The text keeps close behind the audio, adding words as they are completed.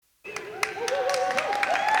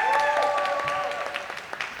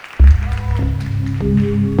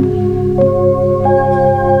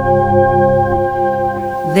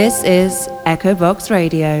This is Echobox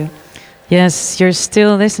Radio. Yes, you're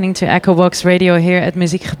still listening to Echobox Radio here at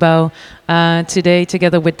Muziekgebouw today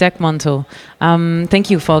together with Dekmantel. Thank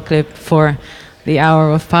you, Volklip, for the hour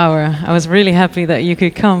of power. I was really happy that you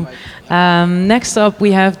could come. Next up,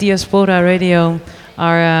 we have Diaspora Radio,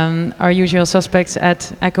 our usual suspects at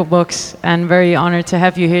Echobox, and very honored to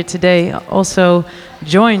have you here today. Also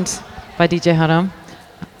joined by DJ Haram.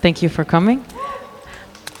 Thank you for coming.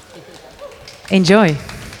 Enjoy.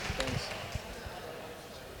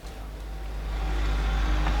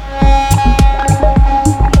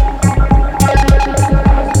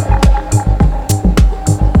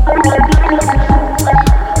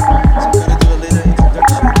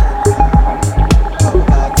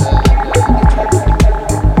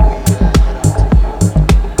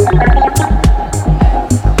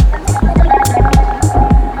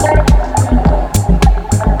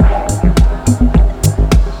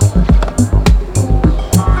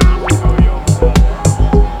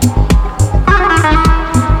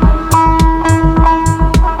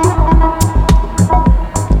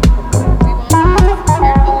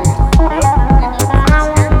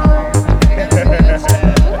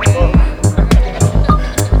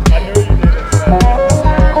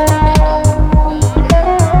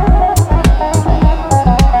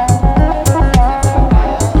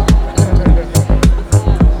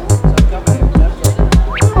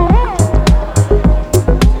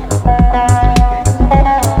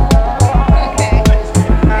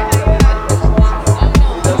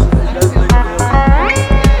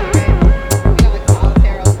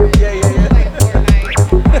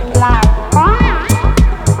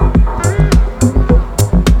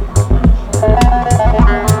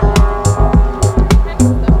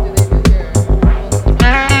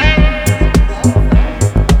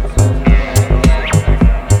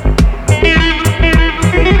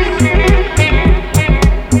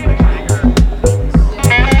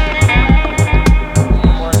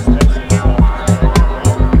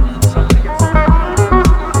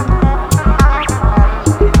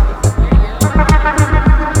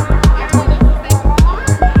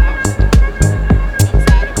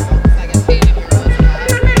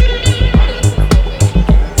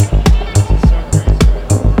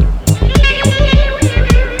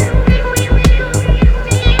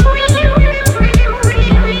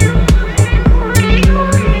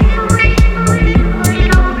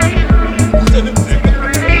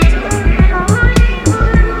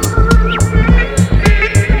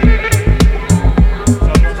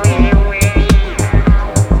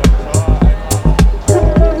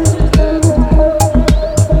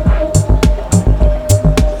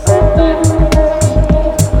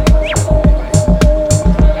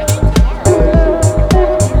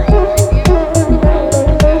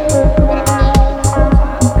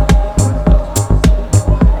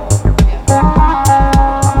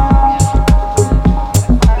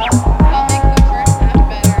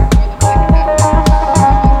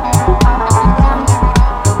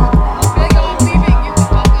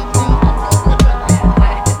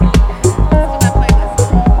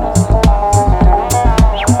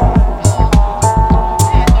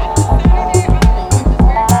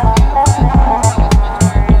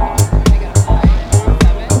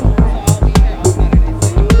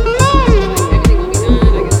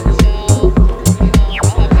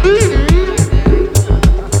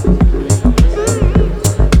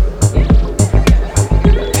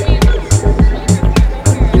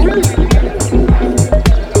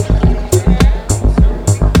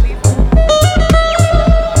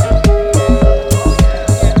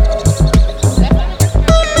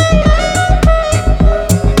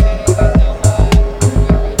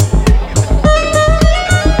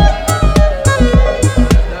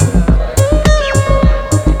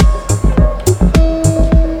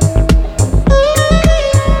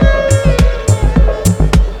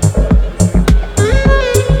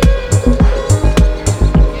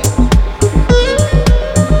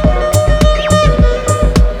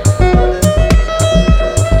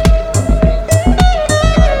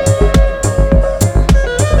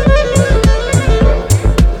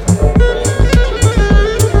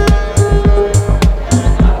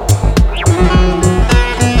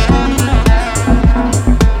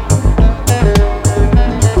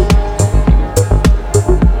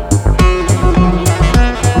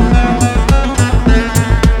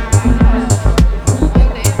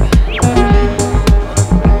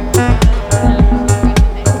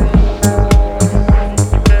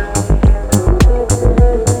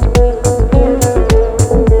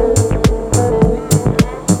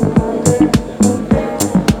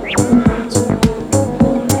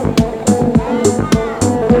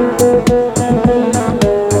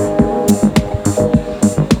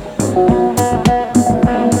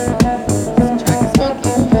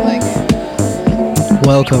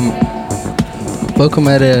 welcome. Welcome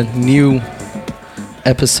at a new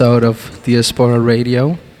episode of Diaspora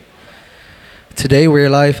Radio. Today we're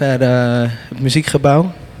live at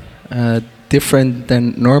Muziekgebouw. Different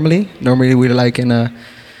than normally. Normally we're like in a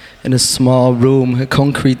small room, a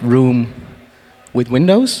concrete room with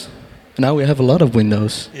windows. Now we have a lot of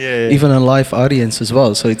windows. Yeah. Even a live audience as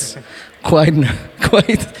well. So it's quite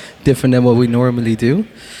different than what we normally do.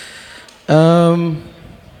 Mehran,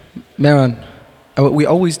 we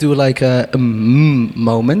always do like a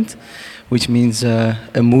moment, which means a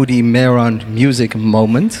moody Mehran music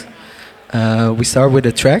moment. We start with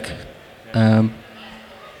a track.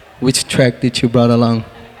 Which track did you brought along?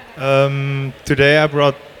 Today I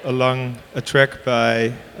brought along a track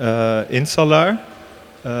by Insalar,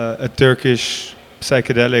 a Turkish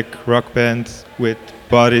psychedelic rock band with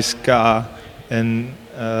body ska and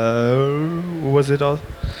what was it all?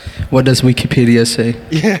 What does Wikipedia say?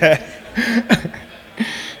 Yeah.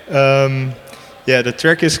 Yeah, the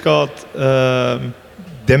track is called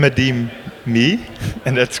Demedim Me,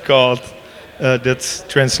 and that's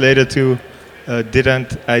translated to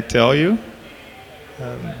Didn't I Tell You?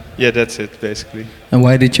 Yeah, that's it basically. And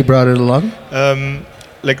why did you brought it along?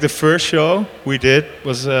 Like the first show we did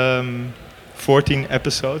was 14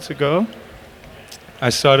 episodes ago. I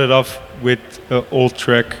started off with an old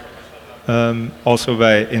track, also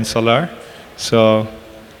by Insalar. So,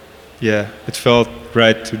 yeah, it felt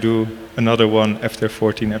right to do another one after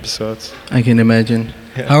 14 episodes. I can imagine.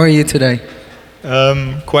 Yeah. How are you today?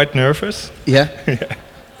 Quite nervous. Yeah? Yeah.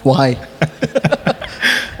 Why?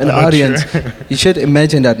 An I'm not audience. sure. You should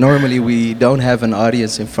imagine that normally we don't have an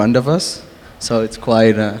audience in front of us. So it's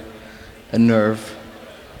quite a nerve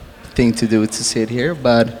thing to do to sit here.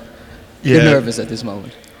 But you're Yeah. nervous at this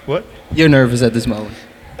moment. What? You're nervous at this moment.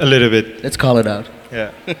 A little bit. Let's call it out.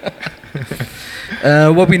 Yeah.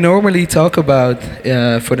 What we normally talk about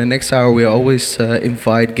for the next hour, we always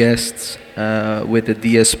invite guests with a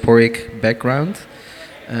diasporic background.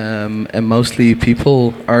 And mostly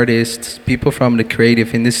people, artists, people from the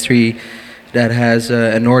creative industry that has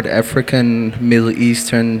a North African, Middle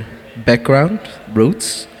Eastern background,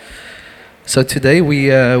 roots. So today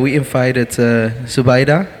we invited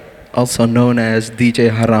Zubaida, also known as DJ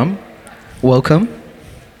Haram. Welcome.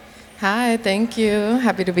 Hi, thank you.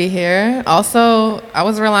 Happy to be here. Also, I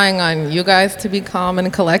was relying on you guys to be calm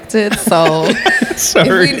and collected, so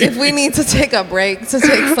Sorry. if we need to take a break to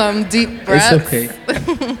take some deep breaths. It's okay.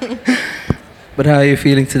 But how are you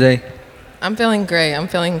feeling today? I'm feeling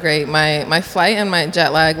great. My flight and my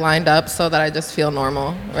jet lag lined up so that I just feel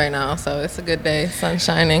normal right now. So it's a good day, sun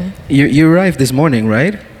shining. You arrived this morning,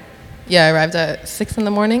 right? Yeah, I arrived at 6 in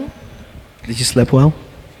the morning. Did you sleep well?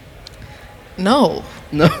 No.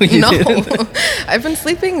 No, you No, didn't. I've been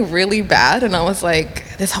sleeping really bad, and I was like,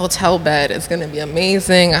 this hotel bed is gonna be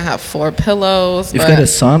amazing. I have 4 pillows. You've but got a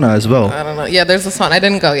sauna as well. I don't know. Yeah, there's a sauna. I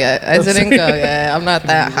didn't go yet. I'm not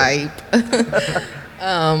that hype.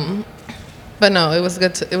 But no, it was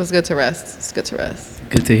good to rest. It's good to rest.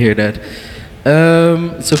 Good to hear that.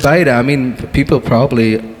 Zubaida, I mean, people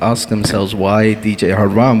probably ask themselves why DJ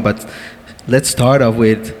Haram, but let's start off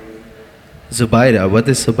with Zubaida. What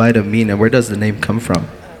does Zubaida mean, and where does the name come from?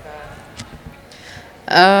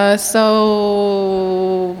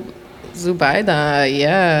 So Zubaida,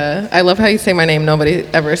 yeah. I love how you say my name. Nobody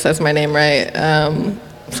ever says my name right.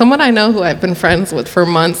 Someone I know who I've been friends with for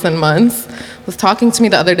months and months was talking to me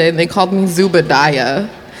the other day, and they called me Zubadiah.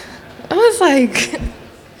 I was like,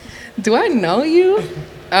 do I know you?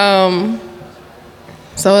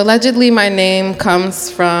 So allegedly my name comes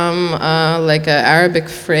from like an Arabic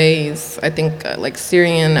phrase, I think like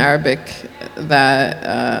Syrian Arabic,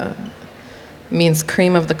 that means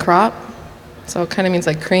cream of the crop. So it kind of means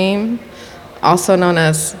like cream, also known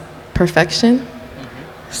as perfection.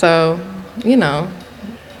 So, you know,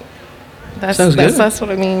 that's what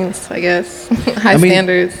it means, I guess. High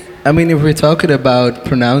standards. I mean, if we're talking about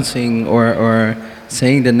pronouncing or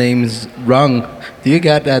saying the names wrong, do you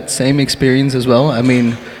got that same experience as well? I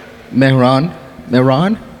mean, Mehran?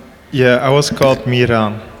 Yeah, I was called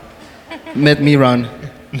Mehran. Met Mehran.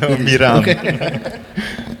 No, Mehran. Okay.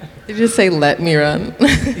 Did you just say let me run?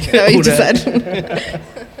 Is that what you just said?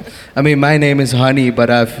 I mean, my name is Hani, but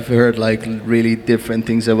I've heard like really different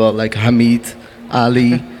things about like Hamid,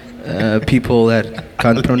 Ali, people that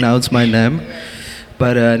can't pronounce my name.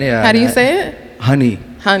 But yeah. How do you say it? Honey.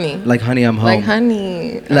 Honey. Like honey, I'm home. Like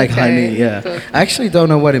honey. Like Okay. honey, yeah. Cool. I actually don't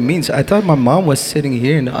know what it means. I thought my mom was sitting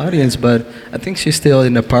here in the audience, but I think she's still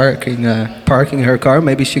in the parking her car.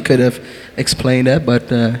 Maybe she could have explained that, but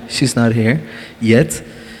she's not here yet.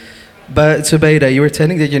 But Zubaida, you were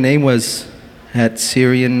telling that your name had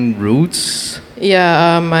Syrian roots.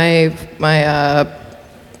 Yeah, my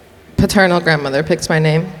paternal grandmother picked my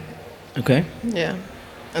name. Okay. Yeah,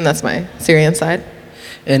 and that's my Syrian side.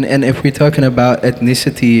 And if we're talking about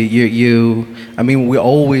ethnicity, I mean, we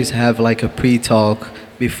always have like a pre-talk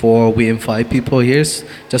before we invite people here,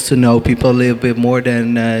 just to know people a little bit more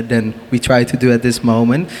than we try to do at this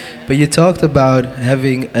moment. But you talked about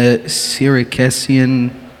having a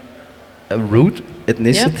Circassian root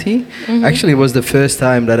ethnicity. Yep. Mm-hmm. Actually, it was the first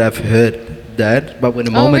time that I've heard that. But when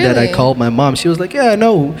the moment that I really? called my mom, she was like, "Yeah, I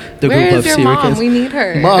know the Where group is of your Circassians." mom? We need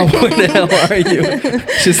her. Mom, where the hell are you?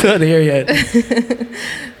 She's not here yet.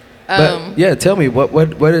 But yeah, tell me,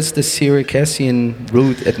 what is the Circassian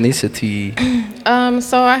root ethnicity?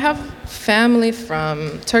 So I have family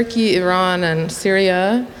from Turkey, Iran, and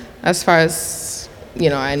Syria. As far as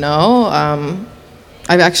I know.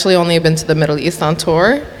 I've actually only been to the Middle East on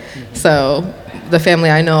tour, so the family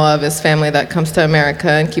I know of is family that comes to America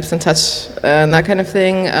and keeps in touch and that kind of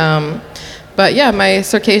thing. But yeah, my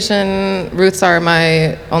Circassian roots are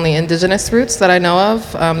my only indigenous roots that I know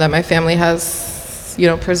of, that my family has,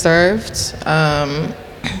 preserved.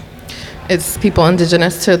 It's people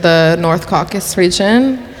indigenous to the North Caucasus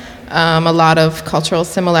region. A lot of cultural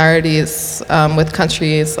similarities with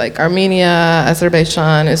countries like Armenia,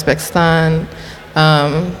 Azerbaijan, Uzbekistan.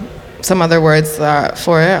 Some other words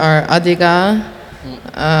for it are Adiga.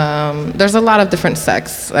 There's a lot of different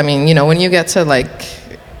sects. I mean, when you get to like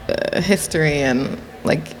history and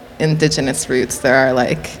like indigenous roots, there are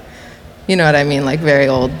like, you know what I mean, like very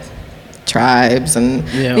old tribes and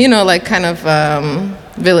like kind of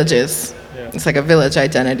villages. Yeah. It's like a village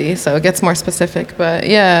identity, so it gets more specific. But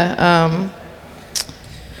yeah.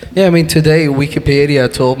 Yeah, I mean, today Wikipedia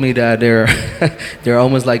told me that there are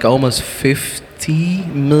almost 50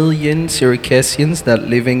 million Circassians that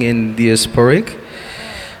living in diasporic.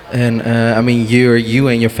 And I mean, you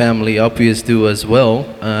and your family obviously do as well.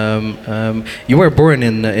 You were born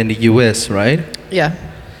in the U.S., right? Yeah.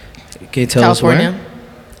 Can you tell us where?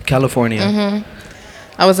 California. Mm-hmm.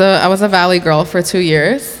 I was a Valley girl for 2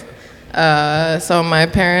 years. So my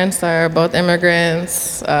parents are both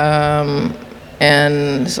immigrants, but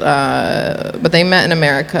they met in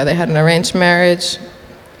America. They had an arranged marriage.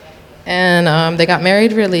 And they got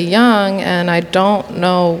married really young, and I don't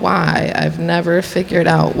know why. I've never figured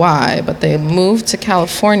out why, but they moved to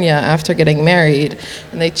California after getting married,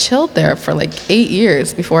 and they chilled there for like 8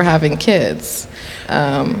 years before having kids.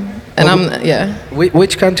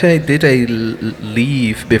 Which country did they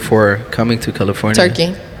leave before coming to California?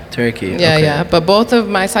 Turkey. Yeah, okay. yeah. But both of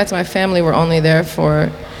my sides of my family were only there for,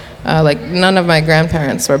 none of my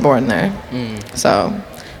grandparents were born there. So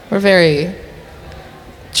we're very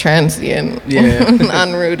transient,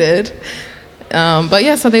 unrooted. But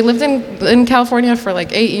yeah, so they lived in California for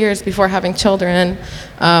like 8 years before having children.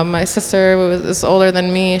 My sister was older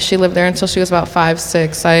than me. She lived there until she was about 5,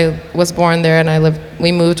 6. I was born there, and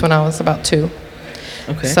we moved when I was about 2.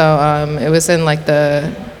 Okay. So it was in like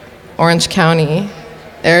the Orange County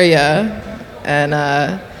area, and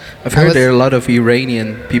I've heard there are a lot of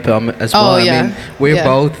Iranian people as well. Yeah. I mean, we're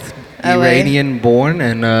both Iranian born,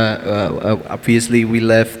 and obviously we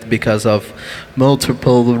left because of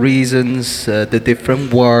multiple reasons, the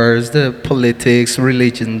different wars, the politics,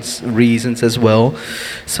 religions reasons as well.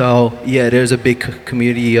 So yeah, there's a big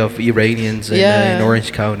community of Iranians in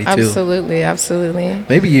Orange County too. Absolutely.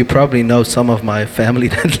 Maybe you probably know some of my family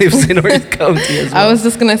that lives in Orange County as well. I was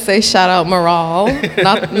just gonna say shout out Maral,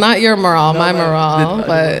 not your Maral, my Maral,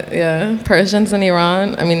 but yeah, Persians in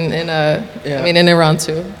Iran. I mean in Iran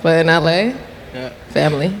too, but in LA,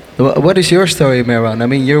 family. What is your story, Mehran? I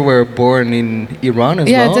mean, you were born in Iran as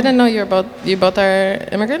well? Yeah, I didn't know you both are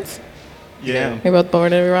immigrants? Yeah. You're both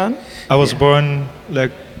born in Iran? I was born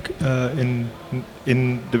like in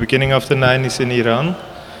the beginning of the 90s in Iran.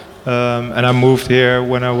 And I moved here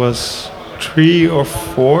when I was 3 or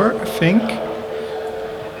 4, I think.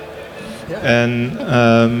 And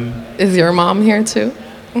is your mom here too?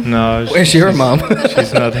 No. Where's your mom?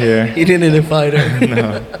 She's not here. You didn't invite her.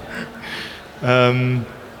 No.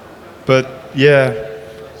 But yeah,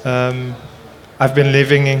 I've been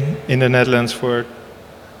living in the Netherlands for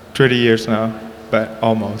 30 years now, but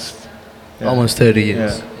almost. Yeah. Almost 30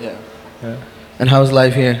 years. Yeah. And how's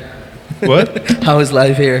life here? What? How is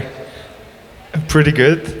life here? Pretty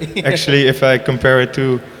good. Actually, if I compare it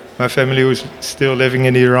to my family who's still living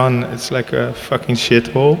in Iran, it's like a fucking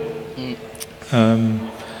shithole.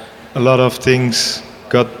 A lot of things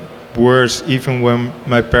got worse. Even when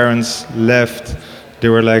my parents left,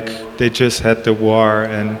 they just had the war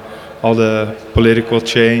and all the political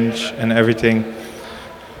change and everything.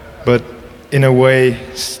 But in a way,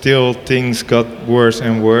 still things got worse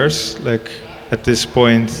and worse. Like at this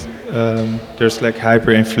point there's like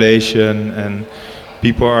hyperinflation and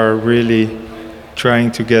people are really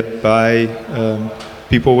trying to get by.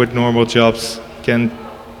 People with normal jobs can't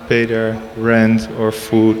pay their rent or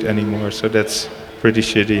food anymore, so that's pretty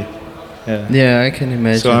shitty. Yeah, I can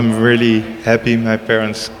imagine. So I'm really happy my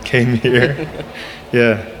parents came here.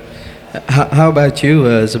 Yeah. How about you,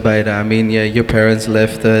 Zubaida? I mean, yeah, your parents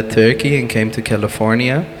left Turkey and came to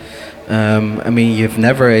California. I mean, you've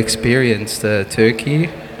never experienced Turkey.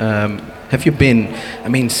 Have you been? I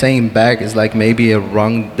mean, saying back is like maybe a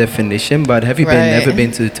wrong definition, but have you never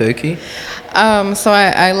been to Turkey? So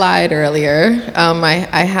I lied earlier.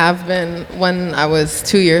 I have been when I was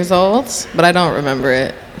 2 years old, but I don't remember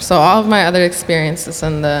it. So all of my other experiences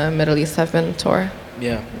in the Middle East have been tour.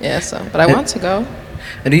 Yeah. Yeah. So, but I want to go.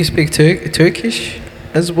 And do you speak Turkish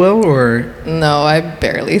as well, or? No, I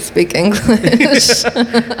barely speak English.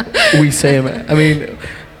 We say, I mean,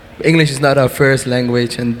 English is not our first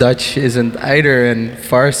language, and Dutch isn't either, and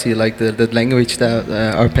Farsi, like the language that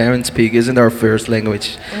our parents speak, isn't our first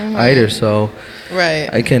language either. So, right,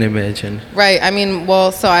 I can imagine. Right. I mean,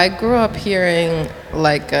 well, so I grew up hearing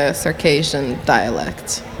like a Circassian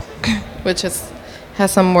dialect, which has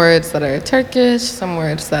some words that are Turkish, some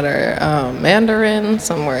words that are Mandarin,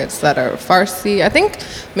 some words that are Farsi. I think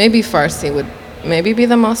maybe Farsi would maybe be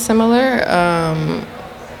the most similar.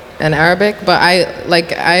 And Arabic, but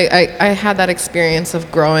I had that experience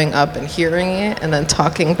of growing up and hearing it and then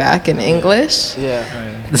talking back in English. Yeah.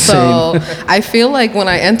 Right. So I feel like when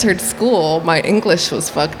I entered school, my English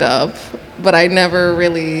was fucked up, but I never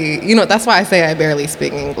really, that's why I say I barely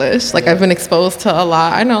speak English. Like I've been exposed to a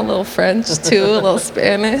lot. I know a little French too, a little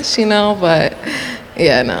Spanish, but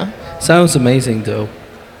yeah, no. Sounds amazing though.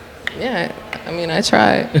 Yeah, I mean, I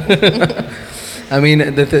try. I mean,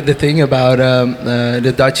 the thing about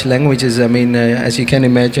the Dutch language is, I mean, as you can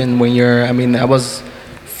imagine, when you're, I mean, I was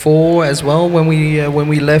 4 as well when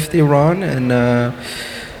we left Iran, and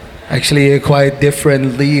actually a quite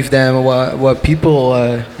different leave than what people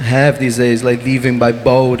have these days, like leaving by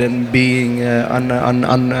boat and being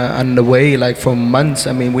on the way like for months.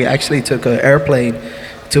 I mean, we actually took an airplane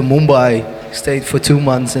to Mumbai, stayed for 2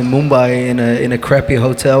 months in Mumbai in a crappy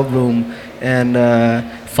hotel room, and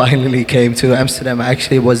finally came to Amsterdam.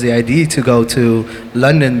 Actually, it was the idea to go to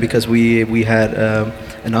London because we had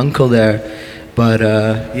an uncle there, but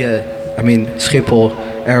yeah, I mean, Schiphol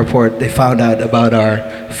airport, they found out about our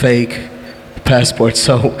fake passport,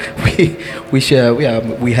 so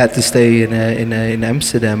we had to stay in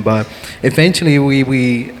Amsterdam. But eventually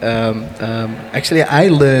we actually I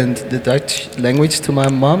learned the Dutch language to my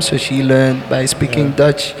mom, so she learned by speaking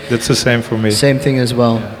Dutch. That's the same for me. Same thing as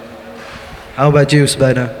well. How about you,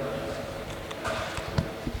 Zubaida?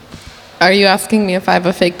 Are you asking me if I have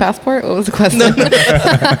a fake passport? What was the question?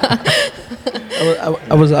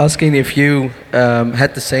 I was asking if you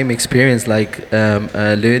had the same experience, like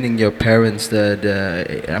learning your parents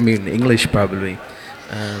I mean, English probably.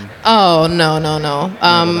 Oh, no.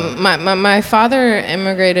 My father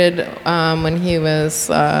immigrated when he was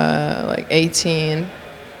like 18,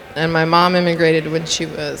 and my mom immigrated when she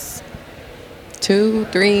was 2,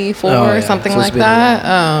 3, 4, something like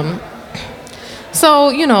that. So,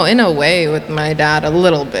 in a way with my dad a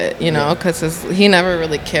little bit, because he never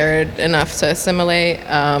really cared enough to assimilate.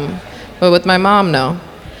 But with my mom, no.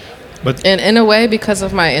 But in a way, because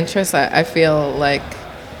of my interests, I feel like,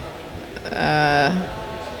 I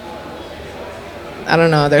don't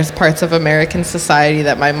know, there's parts of American society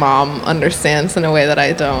that my mom understands in a way that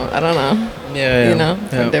I don't. I don't know. Yeah.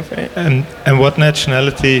 I'm different. and what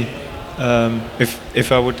nationality?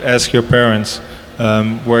 If I would ask your parents,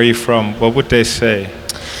 where are you from? What would they say?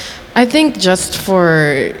 I think just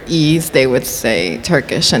for ease, they would say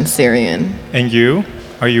Turkish and Syrian. And you?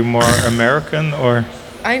 Are you more American or?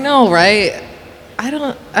 I know, right? I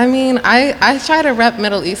try to rep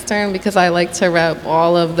Middle Eastern because I like to rep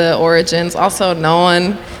all of the origins. Also, no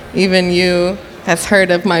one, even you, has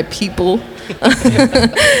heard of my people.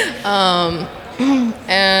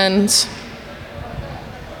 And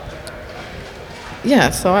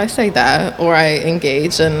yeah, so I say that, or I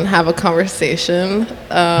engage and have a conversation.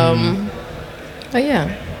 But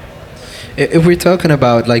yeah. If we're talking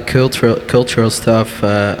about like cultural stuff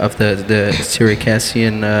of the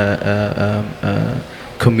Circassian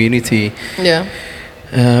community, Yeah.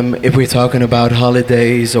 If we're talking about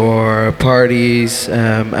holidays or parties,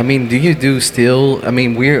 I mean, do you do still? I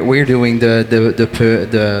mean, we're doing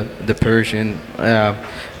the Persian,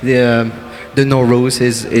 the Nowruz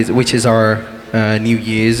is which is our New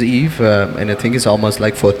Year's Eve, and I think it's almost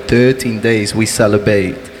like for 13 days we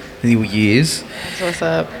celebrate New Year's. That's what's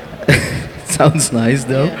up. Sounds nice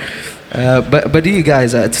though. But do you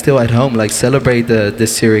guys still at home like celebrate the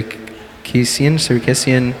Circassian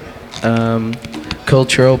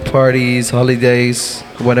cultural parties, holidays,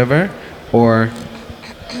 whatever, or?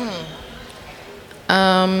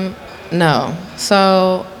 No.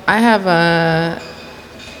 So I have a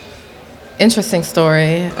interesting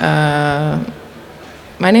story.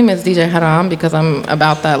 My name is DJ Haram because I'm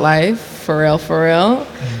about that life, for real, for real.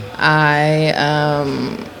 I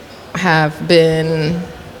have been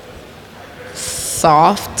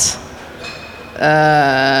soft,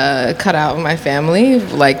 cut out of my family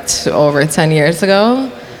like over 10 years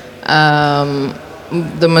ago.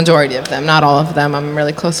 The majority of them, not all of them. I'm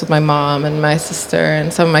really close with my mom and my sister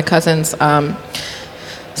and some of my cousins.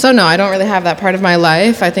 So no, I don't really have that part of my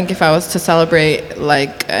life. I think if I was to celebrate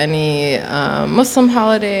like any Muslim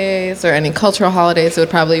holidays or any cultural holidays, it would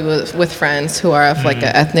probably be with friends who are of like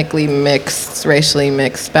an ethnically mixed, racially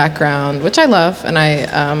mixed background, which I love and I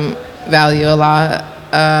value a lot.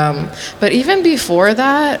 But even before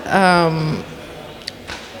that,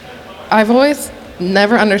 I've always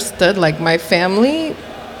never understood like my family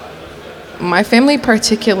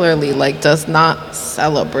particularly like does not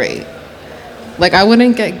celebrate. Like I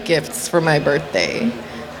wouldn't get gifts for my birthday,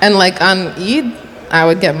 and like on Eid I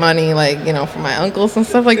would get money like, you know, from my uncles and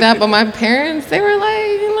stuff like that, but my parents, they were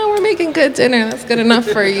like, you know, we're making good dinner, that's good enough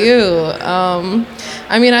for you.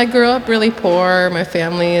 I mean, I grew up really poor, my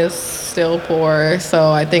family is still poor,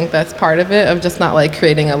 so I think that's part of it, of just not like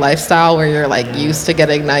creating a lifestyle where you're like used to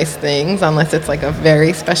getting nice things unless it's like a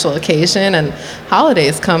very special occasion, and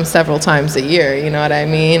holidays come several times a year, you know what I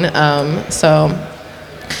mean? So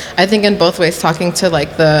I think in both ways, talking to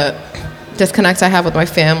like the disconnect I have with my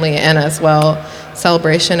family and as well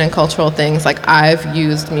celebration and cultural things, like I've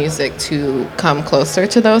used music to come closer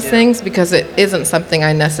to those things because it isn't something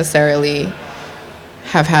I necessarily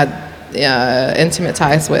have had intimate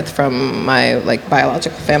ties with from my like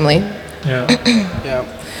biological family. Yeah. Yeah.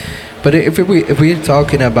 But if we're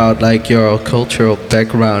talking about like your cultural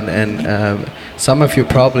background, and some of you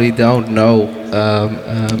probably don't know,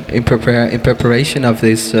 in preparation of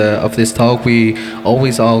this talk, we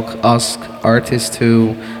always ask artists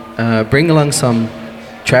to bring along some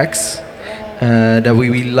tracks that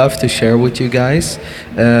we love to share with you guys.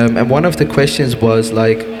 And one of the questions was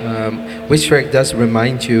like, which track does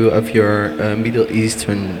remind you of your Middle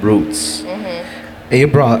Eastern roots? And you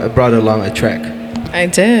brought along a track. I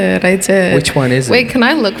did. Which one is it? Wait, can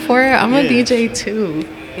I look for it? I'm a DJ too.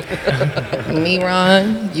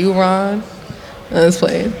 Mehran, you Ron. Let's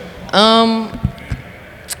play it.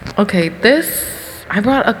 Okay, I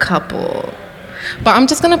brought a couple. But I'm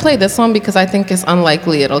just gonna play this one because I think it's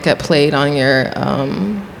unlikely it'll get played on your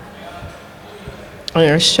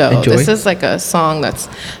show. Enjoy. This is like a song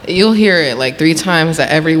you'll hear it like 3 times at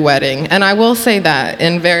every wedding. And I will say that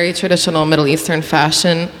in very traditional Middle Eastern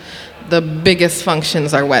fashion, the biggest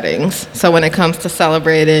functions are weddings. So when it comes to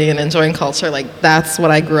celebrating and enjoying culture, like that's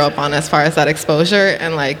what I grew up on as far as that exposure.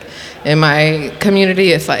 And like in my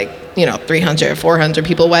community, it's like, you know, 300, 400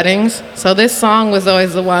 people weddings. So this song was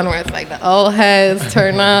always the one where it's like the old heads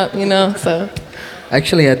turn up, you know, so.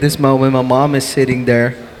 Actually, at this moment, my mom is sitting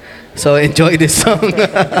there. So enjoy this song.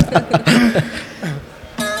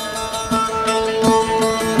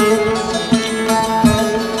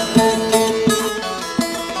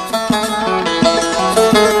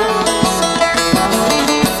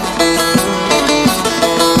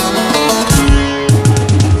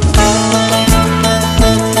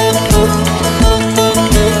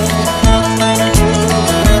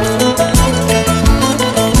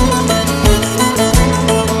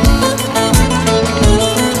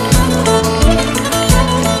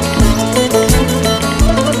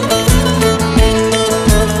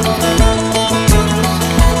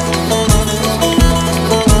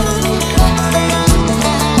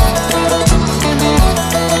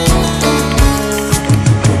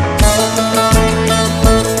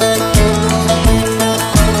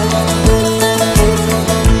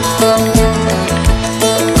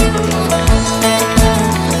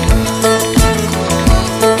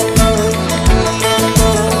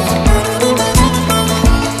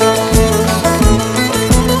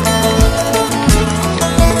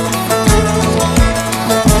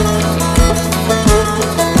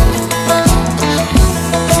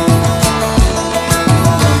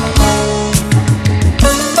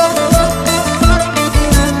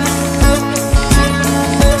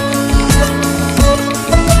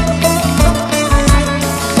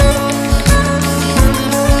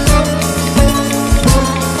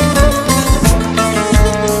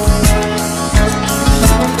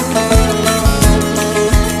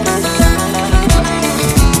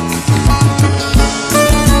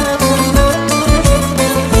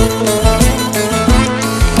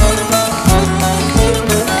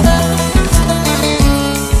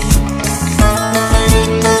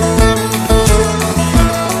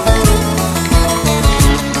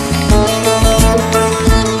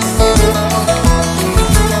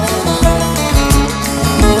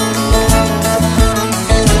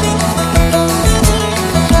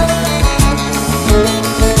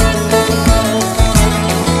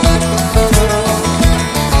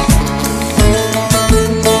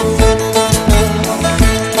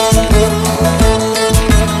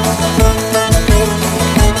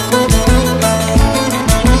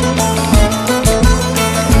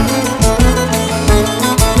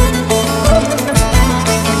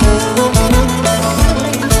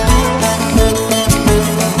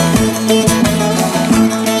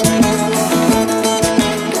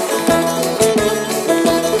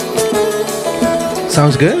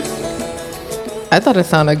 good? I thought it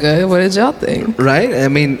sounded good. What did y'all think? Right? I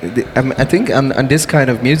mean, I think on this kind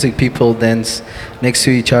of music, people dance next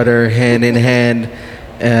to each other, hand in hand.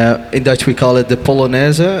 In Dutch, we call it the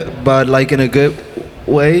Polonaise, but like in a good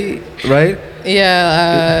way, right?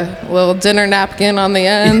 Yeah, little dinner napkin on the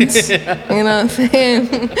end. You know what I'm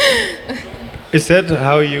saying? Is that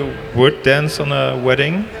how you would dance on a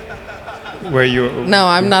wedding? Where you? No,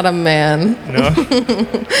 I'm not a man.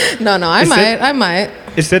 No. No, I might.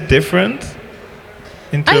 Is that different?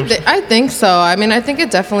 In terms I think so. I mean, I think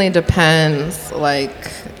it definitely depends,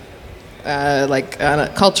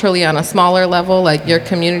 culturally on a smaller level, like your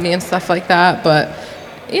community and stuff like that. But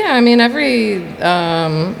yeah, I mean, every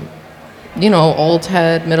old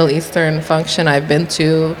head Middle Eastern function I've been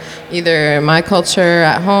to, either my culture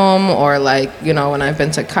at home or when I've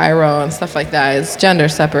been to Cairo and stuff like that, is gender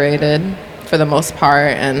separated for the most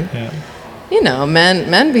part, and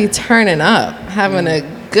men be turning up, having a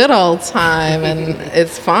good old time, and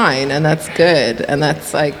it's fine, and that's good, and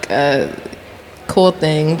that's like a cool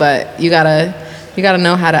thing. But you gotta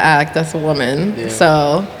know how to act as a woman. Yeah.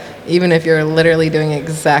 So even if you're literally doing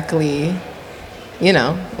exactly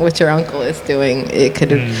what your uncle is doing, it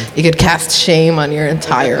could cast shame on your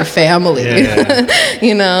entire family.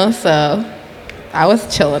 Yeah. So I was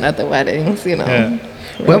chilling at the weddings, Yeah.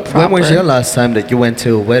 When was your last time that you went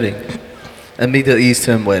to a wedding? A Middle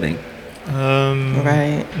Eastern wedding?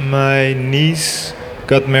 Right. My niece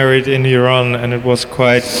got married in Iran, and it was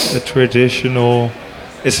quite a traditional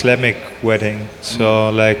Islamic wedding.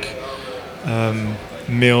 So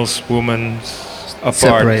males, women apart.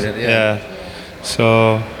 Separated, yeah.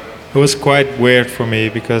 So it was quite weird for me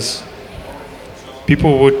because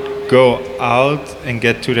people would go out and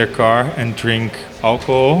get to their car and drink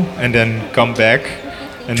alcohol and then come back.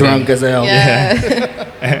 And drunk as hell.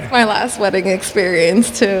 Yeah. My last wedding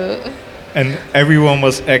experience too. And everyone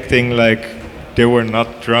was acting like they were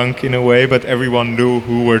not drunk in a way, but everyone knew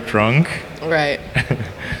who were drunk. Right.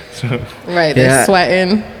 They're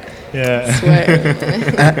sweating. Yeah.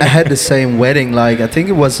 I had the same wedding. I think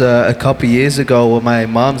it was a couple years ago with my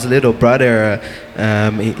mom's little brother.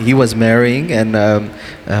 He was marrying, and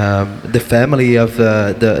the family of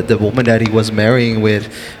the woman that he was marrying with,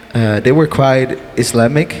 they were quite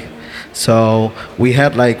Islamic. So we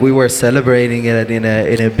had we were celebrating it in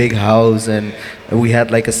a big house, and we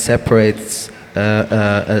had a separate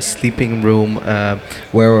a sleeping room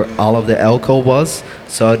where all of the alcohol was.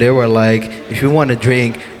 So they were if you want to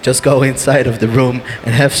drink, just go inside of the room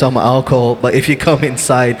and have some alcohol. But if you come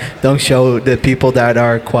inside, don't show the people that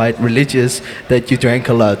are quite religious that you drank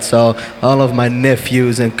a lot. So all of my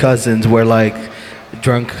nephews and cousins were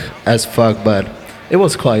drunk as fuck, but it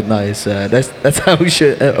was quite nice. That's how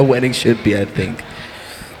a wedding should be, I think.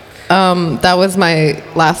 That was my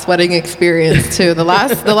last wedding experience too. The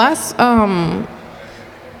last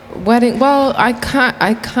wedding. Well, I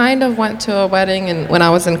kind of went to a wedding when I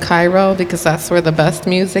was in Cairo because that's where the best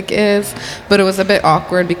music is. But it was a bit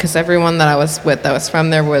awkward because everyone that I was with that was from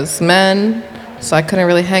there was men, so I couldn't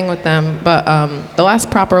really hang with them. But the last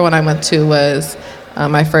proper one I went to was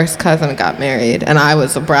my first cousin got married, and I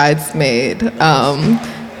was a bridesmaid.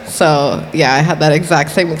 So yeah, I had that exact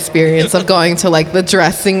same experience of going to the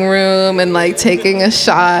dressing room and taking a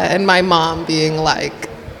shot, and my mom being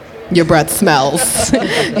your breath smells.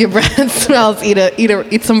 Your breath smells.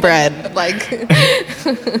 Eat some bread.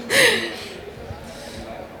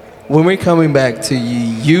 When we're coming back to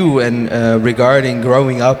you and regarding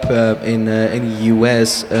growing up in the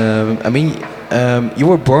U.S., you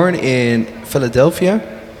were born in Philadelphia,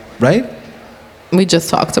 right? We just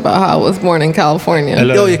talked about how I was born in California.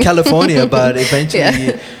 Oh, you're California, but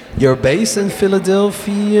eventually you're based in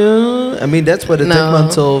Philadelphia. That's what the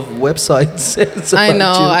Dekmantel website says about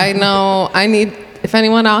I know. I need, if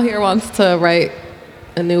anyone out here wants to write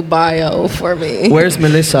a new bio for me. Where's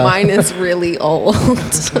Melissa? Mine is really old.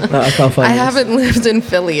 No, I can't find I haven't lived in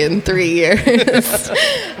Philly in 3 years.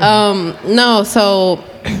 So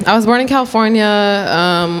I was born in California.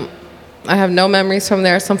 I have no memories from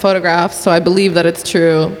there, some photographs, so I believe that it's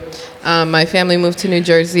true. My family moved to New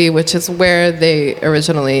Jersey, which is where they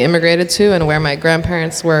originally immigrated to and where my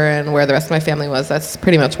grandparents were and where the rest of my family was. That's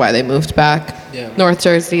pretty much why they moved back. Yeah. North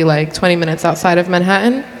Jersey, 20 minutes outside of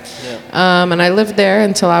Manhattan. Yeah. And I lived there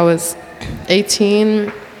until I was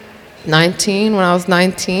 19. When I was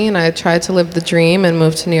 19, I tried to live the dream and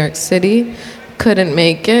moved to New York City. Couldn't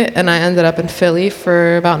make it, and I ended up in Philly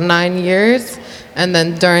for about 9 years. And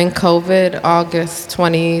then during COVID, August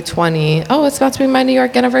 2020, it's about to be my New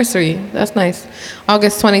York anniversary. That's nice.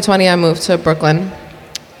 August 2020, I moved to Brooklyn,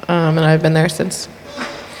 and I've been there since.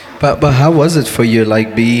 But how was it for you,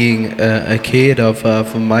 like being a kid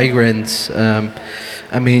of migrants?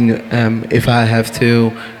 I mean, if I have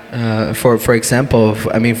to, for example,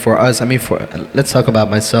 I mean, for us, I mean, for let's talk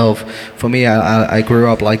about myself. For me, I grew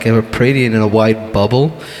up like pretty in a white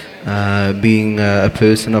bubble. Being a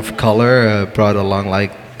person of color brought along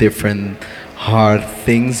like different hard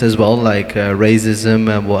things as well, like racism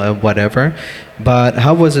and whatever. But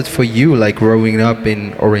how was it for you, like growing up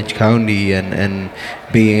in Orange County and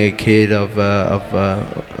being a kid of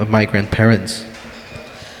migrant parents?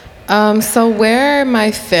 So where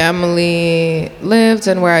my family lived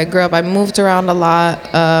and where I grew up, I moved around a lot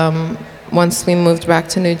once we moved back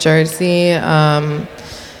to New Jersey.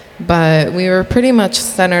 But we were pretty much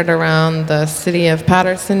centered around the city of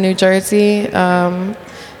Paterson, New Jersey.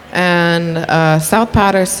 And South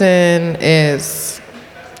Paterson is,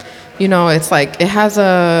 you know, it's like, it has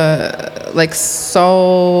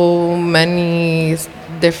so many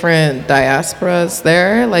different diasporas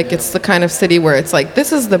there. Like, it's the kind of city where it's like,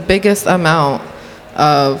 this is the biggest amount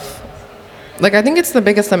of, like, I think it's the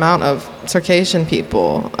biggest amount of Circassian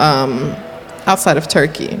people outside of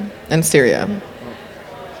Turkey and Syria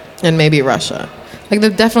and maybe Russia. Like, they're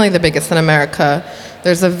definitely the biggest in America.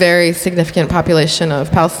 There's a very significant population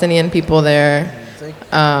of Palestinian people there.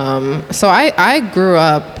 So I grew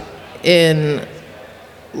up in,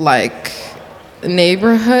 like,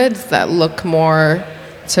 neighborhoods that look more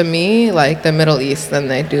to me like the Middle East than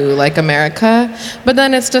they do like America. But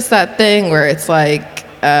then it's just that thing where it's like,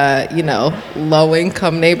 you know,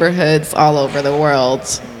 low-income neighborhoods all over the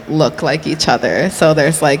world look like each other. So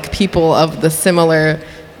there's like people of the similar,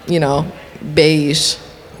 you know, beige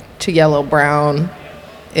to yellow brown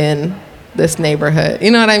in this neighborhood.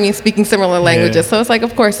 You know what I mean? Speaking similar languages. Yeah. So it's like,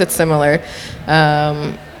 of course it's similar.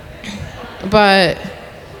 But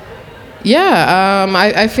yeah,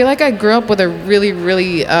 I feel like I grew up with a really,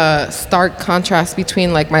 really stark contrast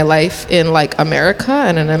between like my life in like America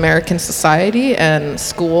and an American society and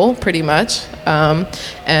school, pretty much,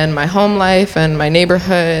 and my home life and my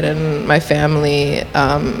neighborhood and my family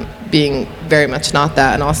being very much not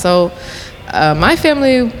that. And also my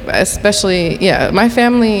family, especially, my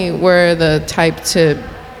family were the type to,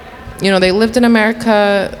 you know, they lived in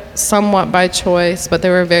America somewhat by choice, but they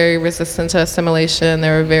were very resistant to assimilation. They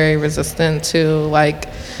were very resistant to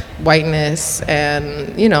like whiteness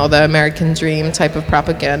and, you know, the American dream type of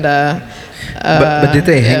propaganda. But did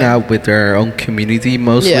they hang out with their own community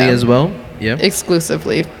mostly as well? Yeah.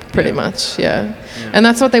 Exclusively, pretty much, yeah. And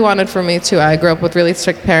that's what they wanted for me too. I grew up with really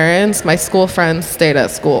strict parents. My school friends stayed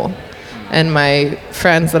at school. And my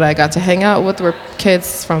friends that I got to hang out with were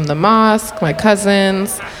kids from the mosque, my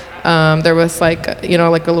cousins. There was like, you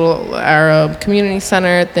know, like a little Arab community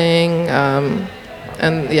center thing,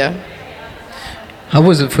 and yeah. How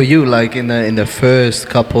was it for you, like in the first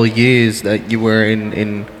couple years that you were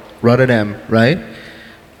in Rotterdam, right?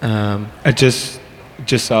 Just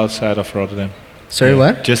outside of Rotterdam. Sorry,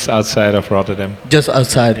 what? Just outside of Rotterdam. Just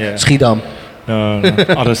outside, Schiedam. No,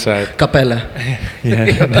 other side. Capelle.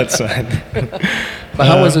 Yeah, that side. But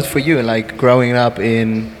how was it for you, like growing up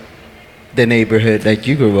in the neighborhood that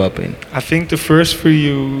you grew up in? I think the first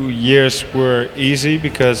few years were easy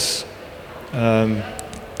because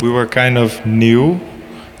we were kind of new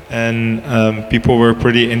and people were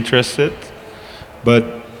pretty interested. But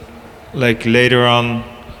like later on,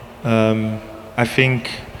 I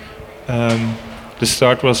think the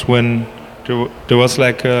start was when there was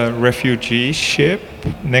like a refugee ship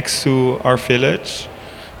next to our village,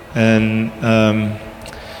 and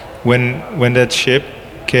when that ship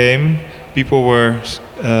came, people were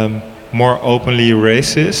more openly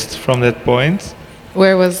racist from that point.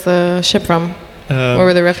 Where was the ship from? Where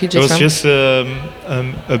were the refugees from? It was just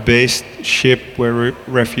a based ship where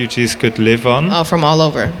refugees could live on. Oh, from all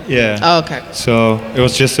over? Yeah. Oh, okay. So it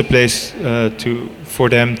was just a place for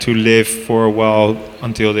them to live for a while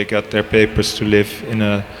until they got their papers to live in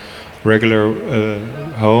a regular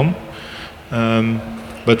home.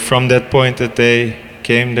 But from that point that they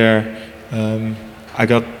came there, I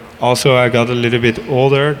got a little bit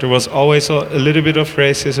older. There was always a little bit of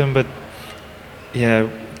racism, but yeah,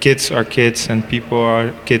 kids are kids and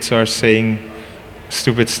kids are saying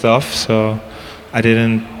stupid stuff, so I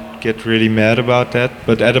didn't get really mad about that.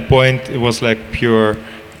 But at a point it was like pure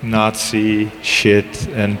Nazi shit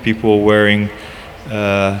and people wearing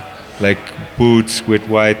like boots with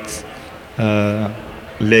white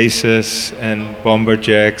laces and bomber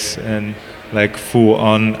jacks and like full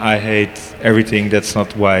on I hate everything that's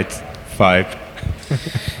not white vibe.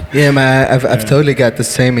 Yeah, man, I've totally got the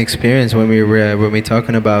same experience when we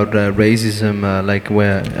talking about racism. Like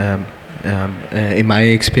where in my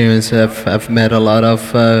experience, I've met a lot of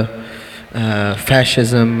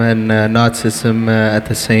fascism and Nazism at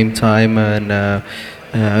the same time,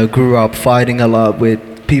 and grew up fighting a lot with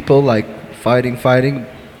people, like fighting,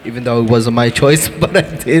 even though it wasn't my choice, but I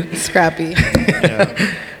did. Scrappy.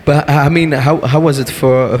 But I mean, how was it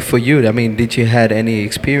for you? I mean, did you had any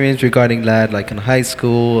experience regarding that, like in high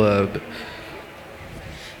school?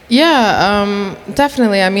 Yeah,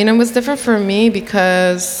 definitely. I mean, it was different for me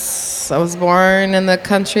because I was born in the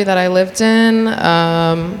country that I lived in.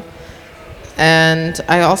 And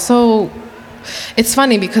I also, it's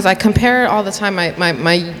funny because I compare all the time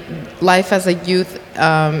my life as a youth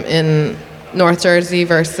in North Jersey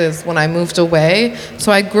versus when I moved away.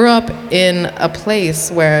 So I grew up in a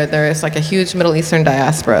place where there is like a huge Middle Eastern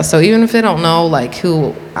diaspora. So even if they don't know like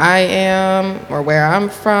who I am or where I'm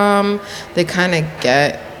from, they kind of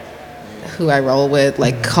get who I roll with,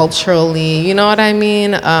 like culturally, you know what I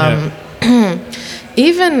mean?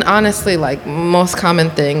 Even honestly, like most common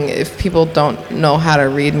thing, if people don't know how to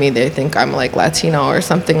read me, they think I'm like Latino or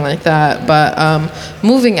something like that. But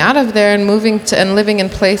moving out of there and moving to and living in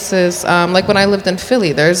places, like when I lived in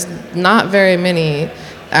Philly, there's not very many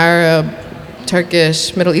Arab,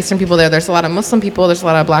 Turkish, Middle Eastern people there. There's a lot of Muslim people, there's a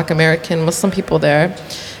lot of Black American Muslim people there.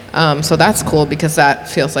 So that's cool because that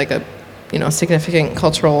feels like a, significant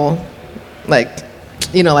cultural, like,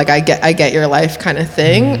 like I get your life kind of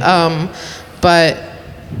thing. But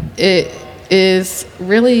it is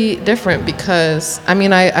really different because,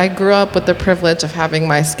 I grew up with the privilege of having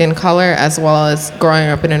my skin color as well as growing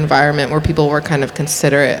up in an environment where people were kind of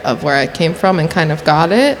considerate of where I came from and kind of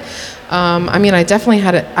got it. I definitely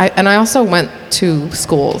had it. And I also went to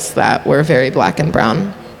schools that were very Black and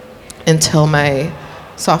brown until my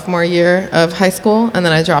sophomore year of high school, and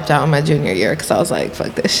then I dropped out in my junior year because I was like,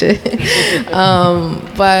 fuck this shit.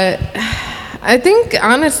 But I think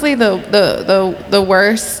honestly the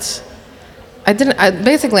worst, I'm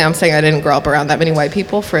saying I didn't grow up around that many white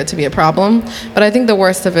people for it to be a problem, but I think the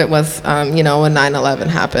worst of it was when 9/11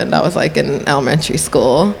 happened. I was like in elementary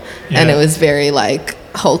school, and it was very like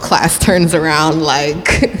whole class turns around like,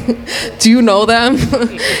 do you know them?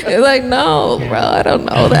 It's like, no, bro, I don't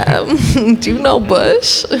know them. Do you know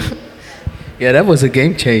Bush? Yeah, that was a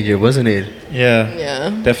game changer, wasn't it? Yeah,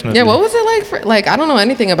 definitely. Yeah, what was it like for, like, I don't know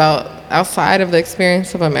anything about outside of the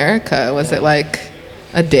experience of America. Was it like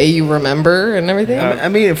a day you remember and everything?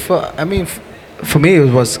 For me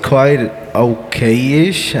it was quite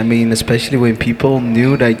okay-ish. Especially when people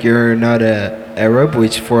knew that you're not a Arab,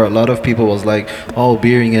 which for a lot of people was like, oh,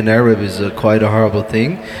 being an Arab is quite a horrible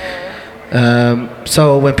thing.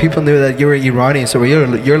 So when people knew that you're Iranian, so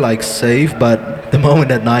you're like safe. But the moment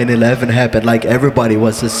that 9/11 happened, like everybody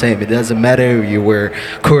was the same. It doesn't matter if you were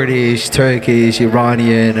Kurdish, Turkish,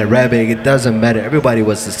 Iranian, Arabic. It doesn't matter. Everybody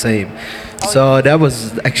was the same. So that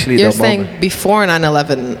was actually You're the saying moment. Before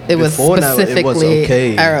 9/11, it was specifically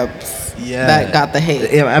okay. Arabs that got the hate.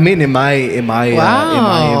 Yeah, in my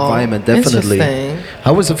environment, definitely. Interesting.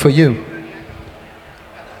 How was it for you?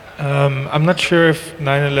 I'm not sure if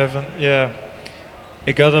 9/11,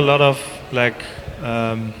 it got a lot of like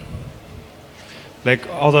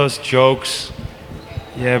all those jokes,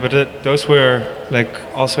 but those were like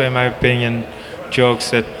also in my opinion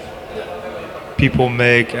jokes that people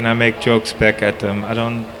make, and I make jokes back at them.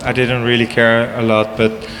 I didn't really care a lot,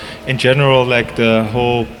 but in general, like the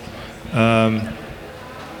whole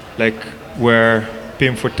where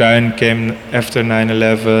Pim Fortuyn came after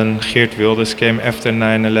 9/11, Geert Wilders came after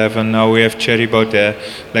 9/11, now we have Thierry Baudet.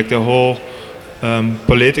 Like the whole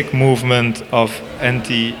politic movement of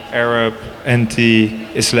anti-Arab,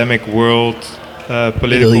 anti-Islamic world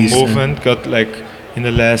political movement got like in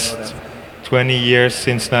the last 20 years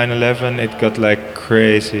since 9/11, it got like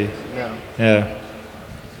crazy. Yeah.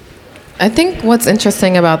 I think what's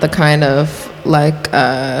interesting about the kind of like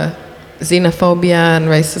xenophobia and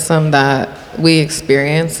racism that we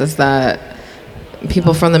experience is that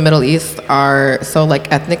people from the Middle East are so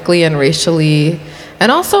like ethnically and racially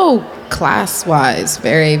and also class-wise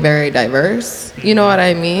very, very diverse. You know what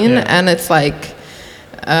I mean? Yeah. And it's like,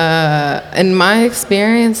 in my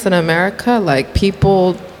experience in America, like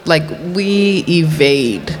people, like we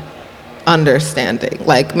evade understanding.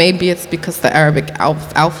 Like maybe it's because the Arabic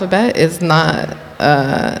alphabet is not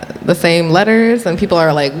the same letters and people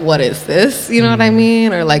are like, what is this? You know what I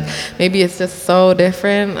mean? Or like maybe it's just so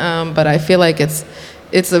different. But I feel like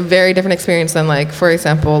it's a very different experience than like, for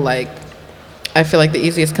example, like I feel like the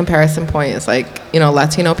easiest comparison point is like,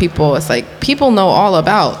 Latino people. It's like people know all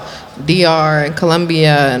about DR and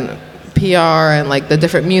Colombia and NPR and like the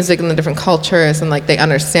different music and the different cultures, and like they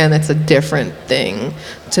understand it's a different thing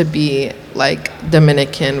to be like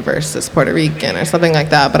Dominican versus Puerto Rican or something like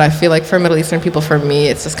that. But I feel like for Middle Eastern people, for me,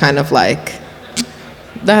 it's just kind of like,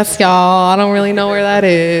 that's y'all, I don't really know where that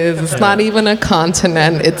is. It's not even a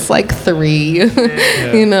continent, it's like 3,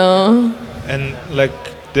 you know? And like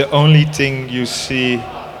the only thing you see,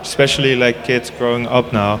 especially like kids growing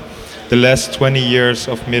up now, the last 20 years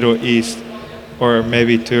of Middle East, or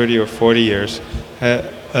maybe 30 or 40 years,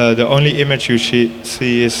 the only image you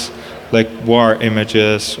see is like war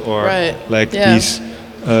images, or these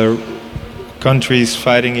countries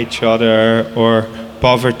fighting each other, or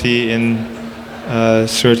poverty in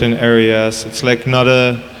certain areas. It's like not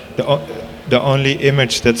the only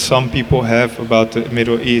image that some people have about the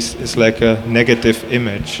Middle East is like a negative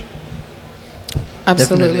image.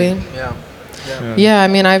 Absolutely. Yeah, I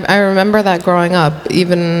mean, I remember that growing up.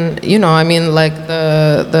 Even, you know, I mean, like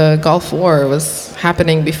the Gulf War was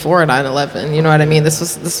happening before 9/11. You know what I mean? This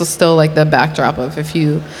was still like the backdrop of, if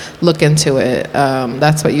you look into it,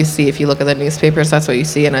 that's what you see. If you look at the newspapers, that's what you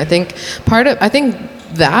see. And I think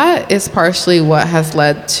that is partially what has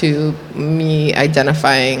led to me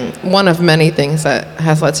identifying, one of many things that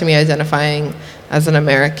has led to me identifying as an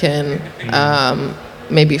American,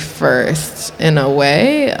 maybe first in a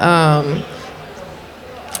way.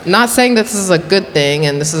 Not saying that this is a good thing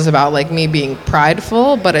and this is about like me being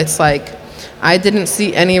prideful, but it's like I didn't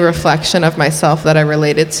see any reflection of myself that I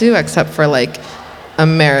related to except for like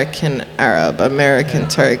American Arab, American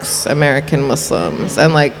Turks, American Muslims,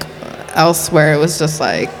 and like elsewhere it was just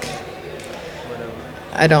like,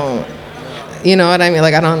 I don't, you know what I mean?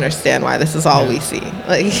 Like I don't understand why this is all we see.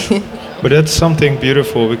 Like, but that's something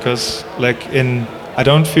beautiful, because like I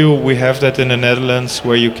don't feel we have that in the Netherlands,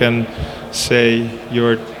 where you can say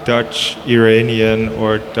you're Dutch Iranian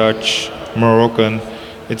or Dutch Moroccan.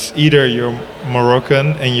 It's either you're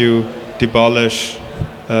Moroccan and you demolish,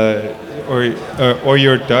 or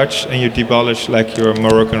you're Dutch and you demolish like your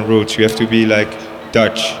Moroccan roots. You have to be like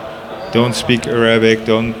Dutch. Don't speak Arabic.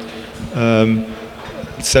 Don't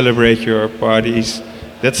celebrate your parties.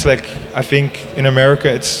 That's like, I think in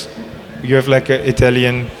America you have like an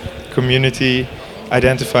Italian community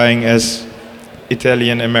identifying as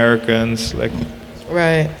Italian Americans, like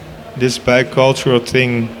this bicultural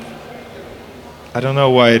thing. I don't know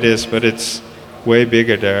why it is, but it's way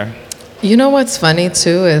bigger there. You know what's funny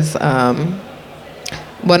too is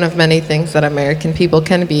one of many things that American people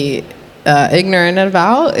can be ignorant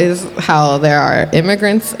about is how there are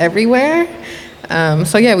immigrants everywhere.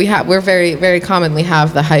 So yeah, we're very, very commonly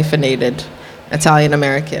have the hyphenated Italian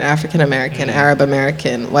American, African American, Arab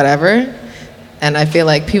American, whatever. And I feel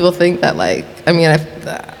like people think that, like, I mean,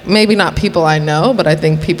 maybe not people I know, but I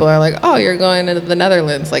think people are like, oh, you're going to the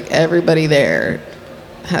Netherlands. Like, everybody there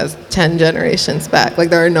has 10 generations back. Like,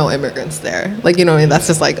 there are no immigrants there. Like, you know what I mean? That's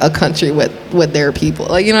just, like, a country with their people.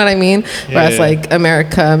 Like, you know what I mean? Whereas, like,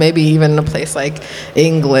 America, maybe even a place like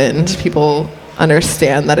England, people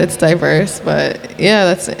understand that it's diverse. But, yeah,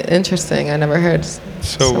 that's interesting. I never heard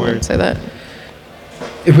someone say that.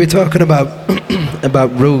 If we're talking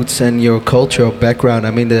about roots and your cultural background,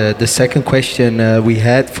 I mean, the second question we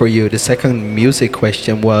had for you, the second music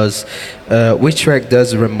question was, which track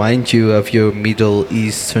does remind you of your Middle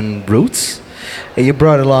Eastern roots? And you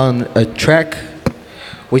brought along a track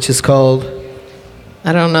which is called...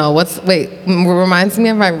 I don't know. Reminds me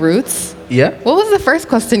of my roots? Yeah. What was the first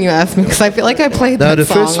question you asked me? Because I feel like I played that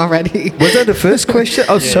song already. Was that the first question?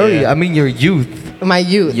 Oh, sorry. I mean your youth. My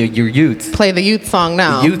youth. Your youth. Play the youth song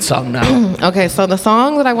now. The youth song now. Okay, so the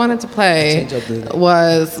song that I wanted to play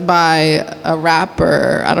was by a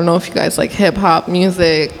rapper. I don't know if you guys like hip hop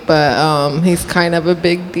music, but he's kind of a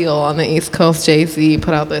big deal on the East Coast. Jay-Z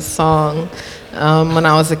put out this song when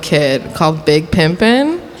I was a kid called Big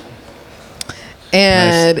Pimpin'.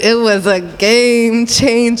 And It was a game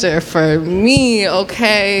changer for me,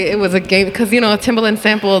 okay? It was a game, because, you know, Timbaland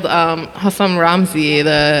sampled Hassam Ramzi,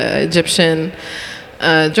 the Egyptian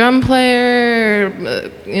drum player,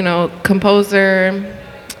 composer.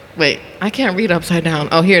 Wait, I can't read upside down.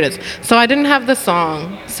 Oh, here it is. So I didn't have the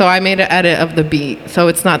song, so I made an edit of the beat. So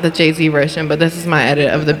it's not the Jay-Z version, but this is my edit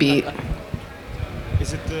of the beat.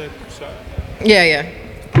 Is it the... Yeah.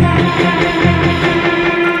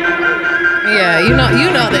 Yeah,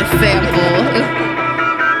 you know this sample.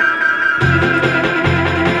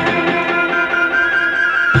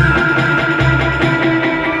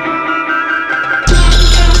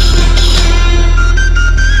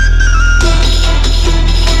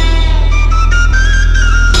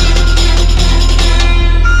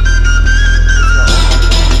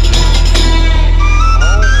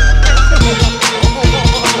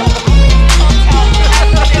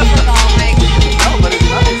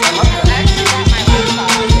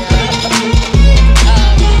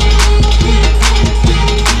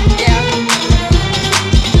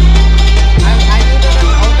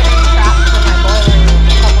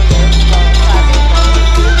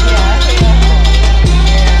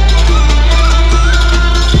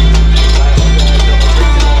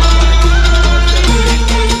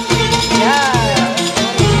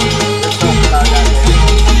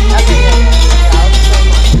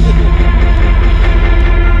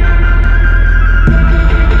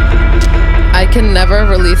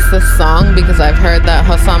 this song because I've heard that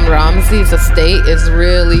Hossam Ramzi's estate is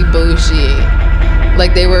really bougie.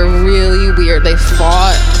 Like, they were really weird. They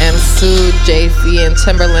fought and sued Jay-Z and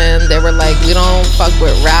Timberland. They were like, we don't fuck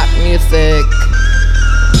with rap music.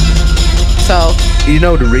 So, You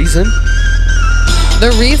know the reason?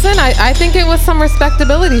 the reason, I think it was some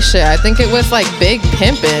respectability shit. I think it was like big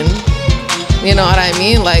pimping. You know what I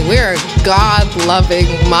mean? Like, we're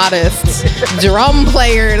God-loving, modest drum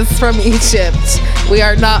players from Egypt. We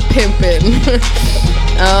are not pimping.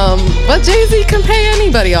 But Jay-Z can pay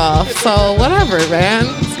anybody off, so whatever, man.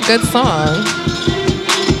 It's a good song.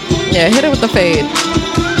 Yeah, hit it with the fade.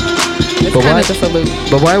 It's kind of just a loop.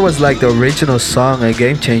 But why was like the original song a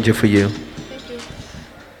game changer for you?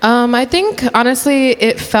 I think honestly,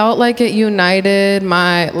 it felt like it united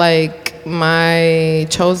my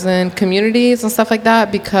chosen communities and stuff like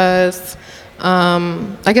that because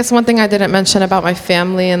I guess one thing I didn't mention about my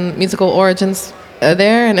family and musical origins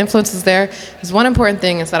there and influences there is one important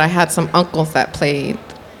thing is that I had some uncles that played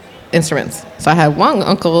instruments. So I had one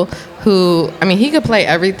uncle who, I mean, he could play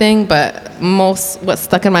everything, but what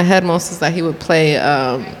stuck in my head most is that he would play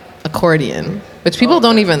accordion, which people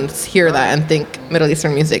don't even hear that and think Middle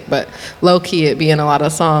Eastern music, but low-key it be in a lot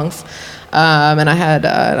of songs. And I had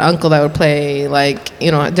an uncle that would play, like,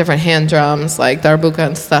 you know, different hand drums, like darbuka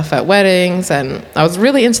and stuff at weddings. And I was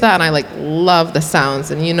really into that, and I, like, loved the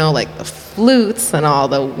sounds. And, you know, like, the flutes and all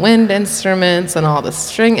the wind instruments and all the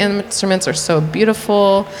string instruments are so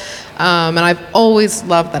beautiful. And I've always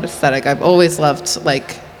loved that aesthetic. I've always loved,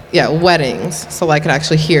 like, weddings, so I could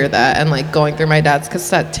actually hear that, and, like, going through my dad's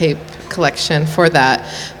cassette tape collection for that.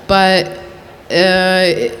 But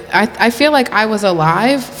I feel like I was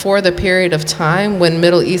alive for the period of time when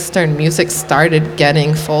Middle Eastern music started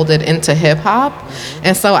getting folded into hip hop.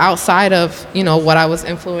 And so outside of, you know, what I was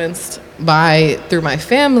influenced by through my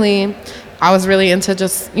family, I was really into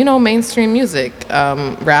just, you know, mainstream music,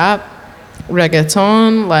 rap,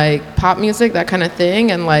 reggaeton, like pop music, that kind of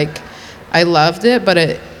thing. And like, I loved it, but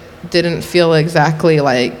it didn't feel exactly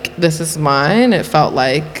like this is mine. It felt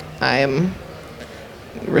like I'm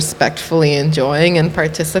respectfully enjoying and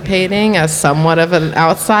participating as somewhat of an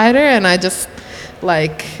outsider. And I just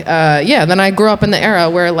like then I grew up in the era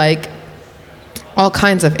where like all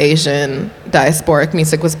kinds of Asian diasporic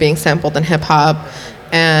music was being sampled in hip hop,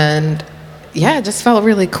 and it just felt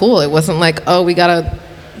really cool. It wasn't like, oh, we gotta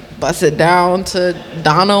bust it down to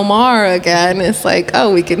Don Omar again. It's like,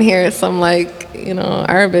 oh, we can hear some, like, you know,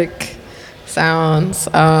 Arabic sounds.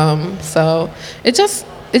 So it just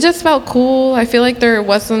felt cool. I feel like there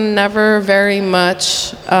wasn't never very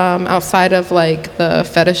much outside of like the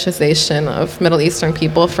fetishization of Middle Eastern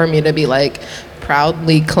people for me to be like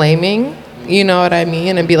proudly claiming, you know what I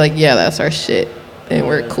mean? And be like, yeah, that's our shit and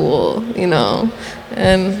we're cool, you know?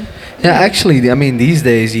 And actually, I mean, these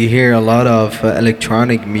days you hear a lot of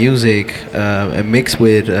electronic music mixed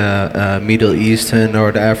with Middle Eastern,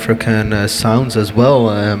 North African sounds as well.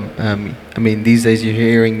 I mean, these days you're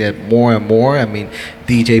hearing that more and more. I mean,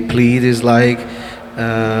 DJ Pleat is like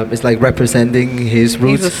representing his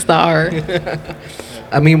roots. He's a star.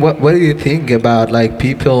 I mean, what do you think about like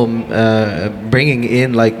people bringing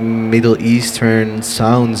in like Middle Eastern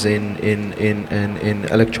sounds in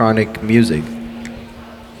electronic music?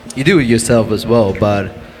 You do it yourself as well,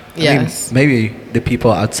 but yes. I mean, maybe the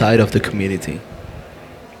people outside of the community.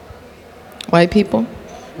 White people?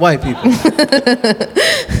 White people.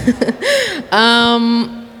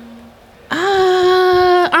 I'm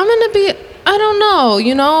gonna be, I don't know,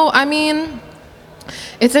 you know, I mean,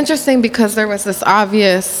 it's interesting because there was this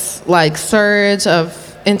obvious like surge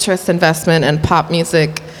of interest, investment in pop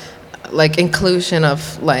music, like inclusion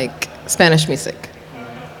of like Spanish music.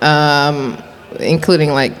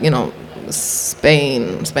 Including like, you know,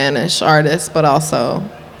 Spanish artists, but also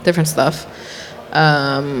different stuff.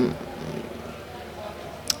 And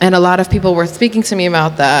a lot of people were speaking to me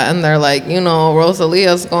about that, and they're like, you know,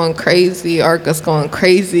 Rosalia's going crazy, Arca's going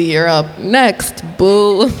crazy, you're up next,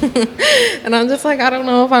 boo. And I'm just like, I don't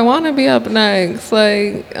know if I want to be up next.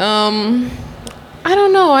 Like, I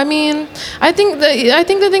don't know. I mean, I think the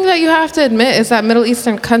thing that you have to admit is that Middle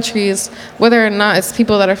Eastern countries, whether or not it's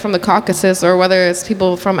people that are from the Caucasus or whether it's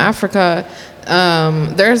people from Africa,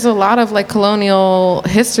 there's a lot of like colonial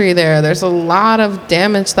history there. There's a lot of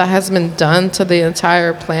damage that has been done to the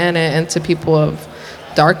entire planet and to people of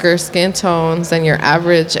darker skin tones than your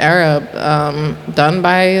average Arab, done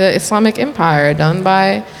by the Islamic Empire, done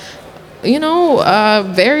by, you know,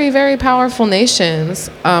 very, very powerful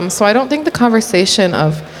nations. So I don't think the conversation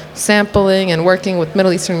of sampling and working with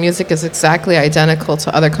Middle Eastern music is exactly identical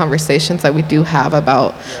to other conversations that we do have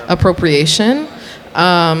about appropriation.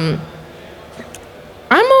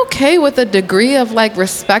 I'm okay with a degree of like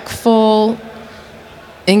respectful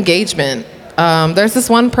engagement. There's this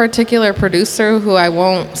one particular producer who I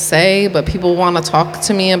won't say, but people want to talk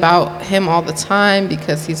to me about him all the time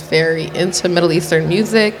because he's very into Middle Eastern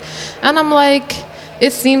music. And I'm like,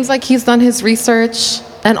 it seems like he's done his research,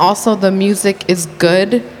 and also the music is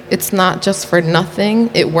good. It's not just for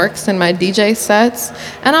nothing. It works in my DJ sets.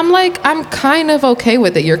 And I'm like, I'm kind of okay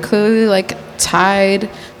with it. You're clearly like tied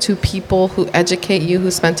to people who educate you,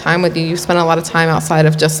 who spend time with you. You spend a lot of time outside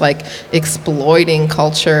of just like exploiting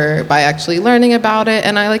culture by actually learning about it.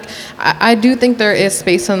 And I do think there is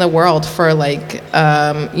space in the world for like,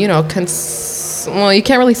 you know, well, you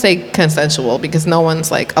can't really say consensual because no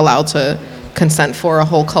one's like allowed to consent for a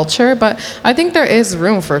whole culture. But I think there is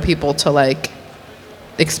room for people to like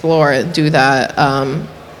explore and do that.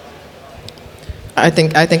 I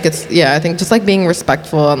think it's, I think just like being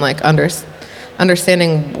respectful and like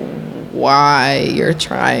understanding why you're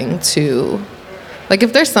trying to, like,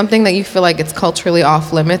 if there's something that you feel like it's culturally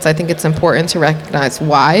off limits, I think it's important to recognize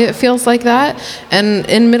why it feels like that. And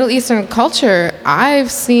in Middle Eastern culture,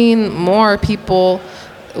 I've seen more people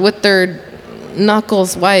with their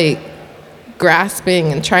knuckles white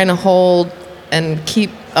grasping and trying to hold and keep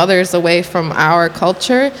others away from our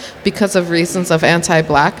culture because of reasons of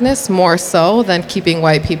anti-blackness, more so than keeping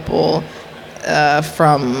white people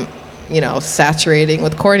from, you know, saturating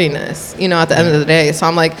with corniness, you know, at the end of the day. So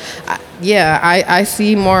I'm like, I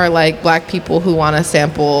see more like black people who want to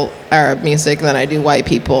sample Arab music than I do white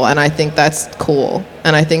people, and I think that's cool.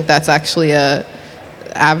 And I think that's actually a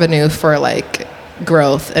avenue for like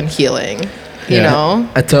growth and healing, you know?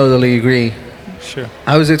 I totally agree. Sure.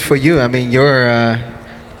 How is it for you? I mean, you're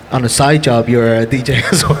on a side job, you're a DJ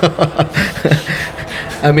as well.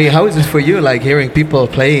 I mean, how is it for you, like hearing people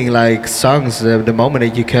playing like songs the moment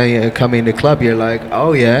that you come in the club, you're like,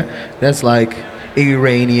 oh yeah, that's like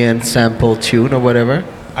Iranian sample tune or whatever?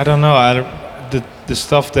 I don't know. The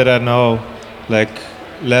stuff that I know, like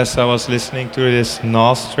last I was listening to this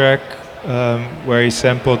Nas track where he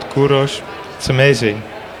sampled Kurosh. It's amazing.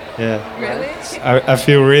 Yeah. Really? I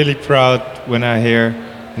feel really proud when I hear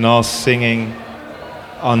Nas singing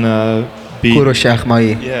on a beat. Kurosh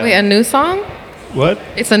Ahmai. Yeah. Wait, a new song? What?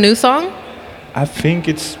 It's a new song? I think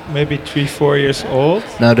it's maybe 3-4 years old.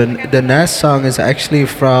 Now the Nas song is actually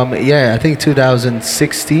from I think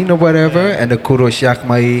 2016 or whatever, and the Kurosh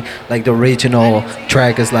Ahmai, like the original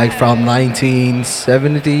track, is like from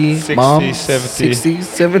 1970, 60s, mom, 70s. 60s,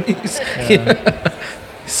 70s,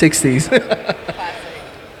 60s.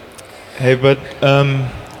 Hey, but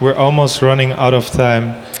we're almost running out of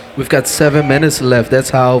time. We've got 7 minutes left. That's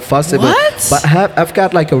how fast it was. What? But I've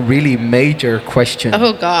got like a really major question.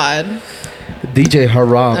 Oh God. DJ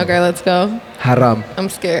Haram. Okay, let's go. Haram. I'm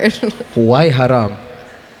scared. Why Haram?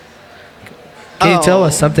 Can you tell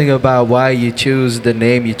us Oh. something about why you choose the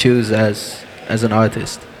name you choose as an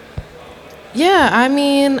artist? Yeah, I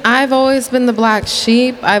mean, I've always been the black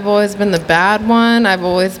sheep. I've always been the bad one. I've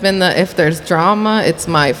always been the, if there's drama, it's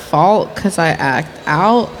my fault because I act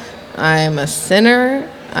out. I am a sinner.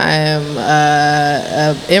 I am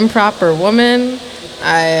an improper woman.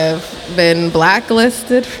 I have been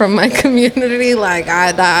blacklisted from my community. Like,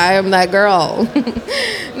 I am that girl.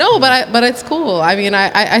 No, but it's cool. I mean,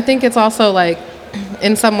 I think it's also like,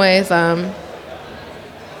 in some ways,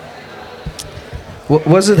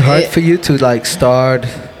 Was it hard for you to like start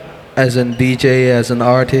as a DJ, as an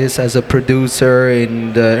artist, as a producer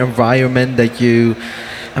in the environment that you,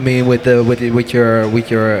 I mean, with the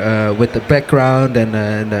background and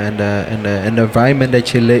the environment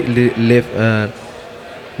that you lived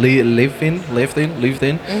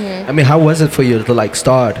in? Mm-hmm. I mean, how was it for you to like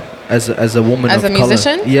start as a woman As of a color?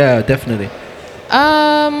 musician? Yeah, definitely.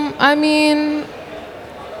 I mean,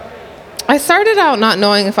 I started out not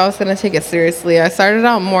knowing if I was going to take it seriously. I started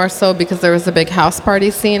out more so because there was a big house party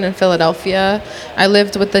scene in Philadelphia. I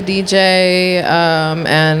lived with the DJ,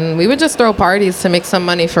 and we would just throw parties to make some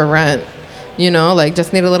money for rent. You know, like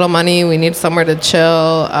just need a little money. We need somewhere to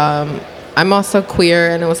chill. I'm also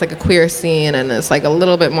queer, and it was like a queer scene, and it's like a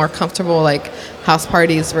little bit more comfortable, like house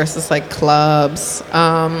parties versus like clubs.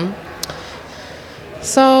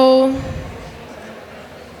 So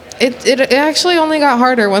it actually only got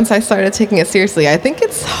harder once I started taking it seriously. I think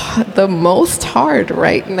it's the most hard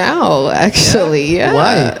right now, actually. Yeah.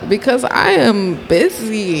 Why? Because I am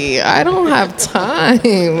busy. I don't have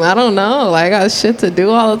time. I don't know. I got shit to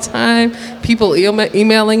do all the time. People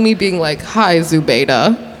emailing me being like, "Hi,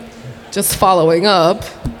 Zubaida." Just following up.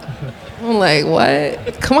 I'm like,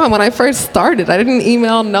 what? Come on, when I first started, I didn't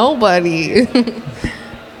email nobody.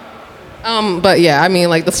 But yeah, I mean,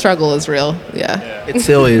 like the struggle is real. Yeah. It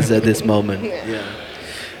still is at this moment. Yeah.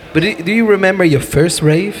 But do you remember your first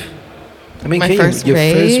rave? I mean, My can first you,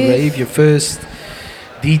 your first rave? rave, your first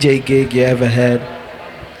DJ gig you ever had?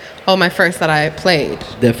 Oh, my first that I played.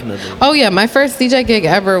 Definitely. Oh yeah, my first DJ gig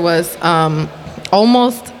ever was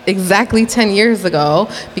almost exactly 10 years ago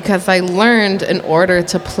because I learned in order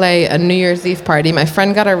to play a New Year's Eve party. My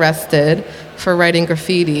friend got arrested for writing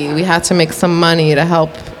graffiti. We had to make some money to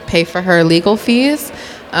help pay for her legal fees.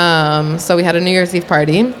 So we had a New Year's Eve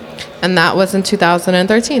party, and that was in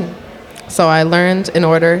 2013. So I learned in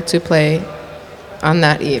order to play on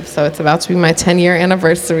that eve. So it's about to be my 10-year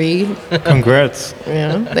anniversary. Congrats.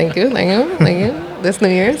 Yeah, thank you. This New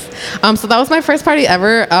Year's. So that was my first party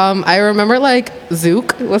ever. I remember like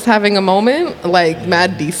Zook was having a moment, like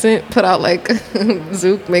Mad Decent put out like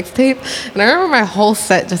Zook mixtape. And I remember my whole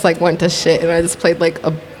set just like went to shit and I just played like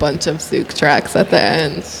a bunch of Zook tracks at the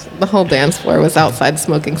end. The whole dance floor was outside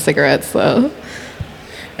smoking cigarettes, so.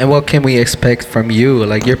 And what can we expect from you?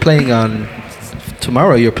 Like you're playing on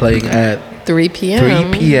tomorrow. You're playing at 3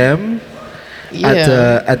 p.m. 3 p.m.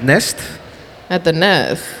 Yeah. At Nest. At the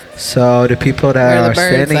Nest. So the people that Where the are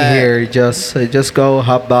birds standing at? here just go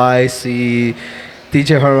hop by, see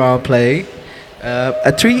DJ Haram play.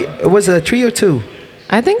 A 3 was it a 3 or 2?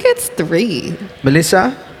 I think it's 3.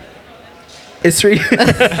 Melissa, it's 3.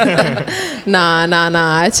 Nah.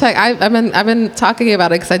 I've been talking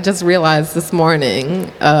about it because I just realized this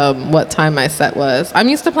morning what time my set was. I'm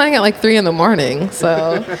used to playing at like 3 in the morning,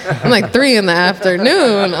 so I'm like 3 in the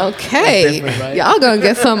afternoon. Okay, Right? y'all gonna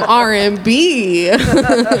get some R&B.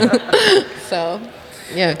 So,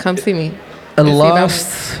 yeah, come see me. A You see that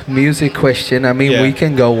last music question. I mean, Yeah. we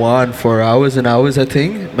can go on for hours and hours. I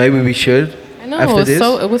think maybe we should. I know after this,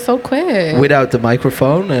 it was so quick. without the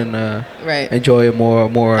microphone and Right. enjoy it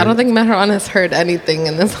more. I don't think Mehran has heard anything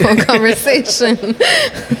in this whole conversation.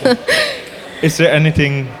 Is there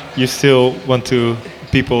anything you still want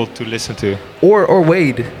people to listen to? or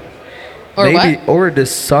Wade. Or maybe what? or the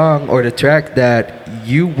song or the track that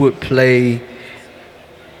you would play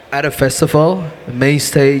at a festival, main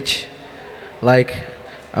stage. Like,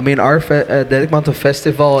 I mean, our Dekmantel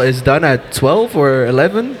Festival is done at 12 or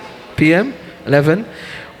 11 p.m. 11.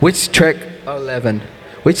 Which track? 11.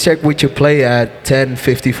 Which track would you play at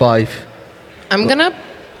 10:55? I'm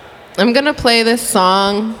gonna play this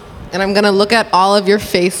song and I'm gonna look at all of your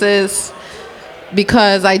faces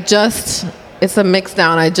because it's a mix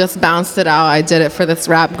down. I just bounced it out. I did it for this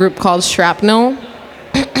rap group called Shrapnel.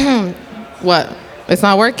 What? It's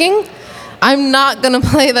not working? I'm not gonna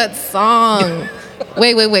play that song.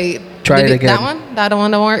 Wait. Try it again. That one? That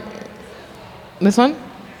one don't work? This one?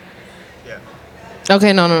 Yeah.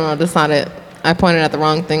 Okay, no, that's not it. I pointed at the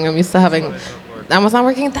wrong thing. I'm used to having... That was not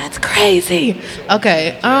working? That's crazy.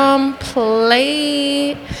 Okay,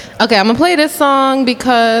 play... Okay, I'm gonna play this song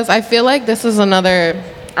because I feel like this is another...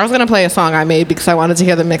 I was gonna play a song I made because I wanted to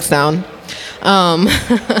hear the mix down.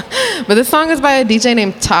 But this song is by a DJ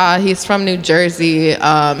named Ta. He's from New Jersey.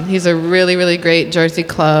 He's a really, really great Jersey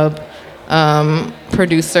club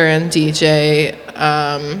producer and DJ.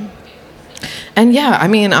 And yeah, I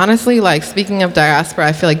mean, honestly, like, speaking of diaspora,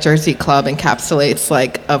 I feel like Jersey Club encapsulates,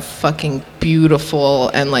 like, a fucking beautiful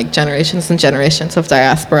and, like, generations and generations of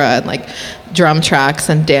diaspora and, like, drum tracks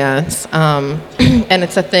and dance. And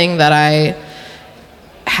it's a thing that I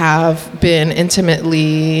have been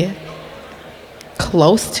intimately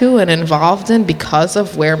close to and involved in because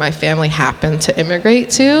of where my family happened to immigrate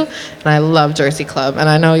to. And I love Jersey Club, and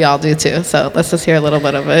I know y'all do too. So let's just hear a little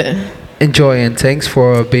bit of it. Enjoy and thanks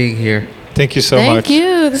for being here. Thank you so Thank much.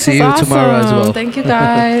 you. This See is you awesome. tomorrow as well. Thank you,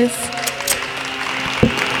 guys.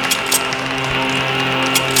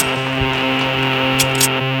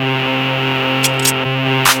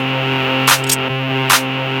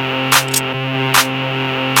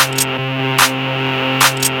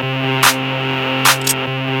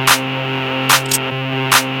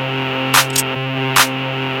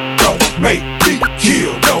 Make me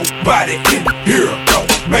kill nobody in here.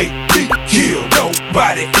 Don't make me kill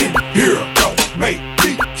nobody in here. Don't make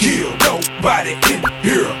me kill nobody in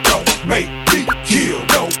here. Don't make me kill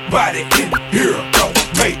nobody in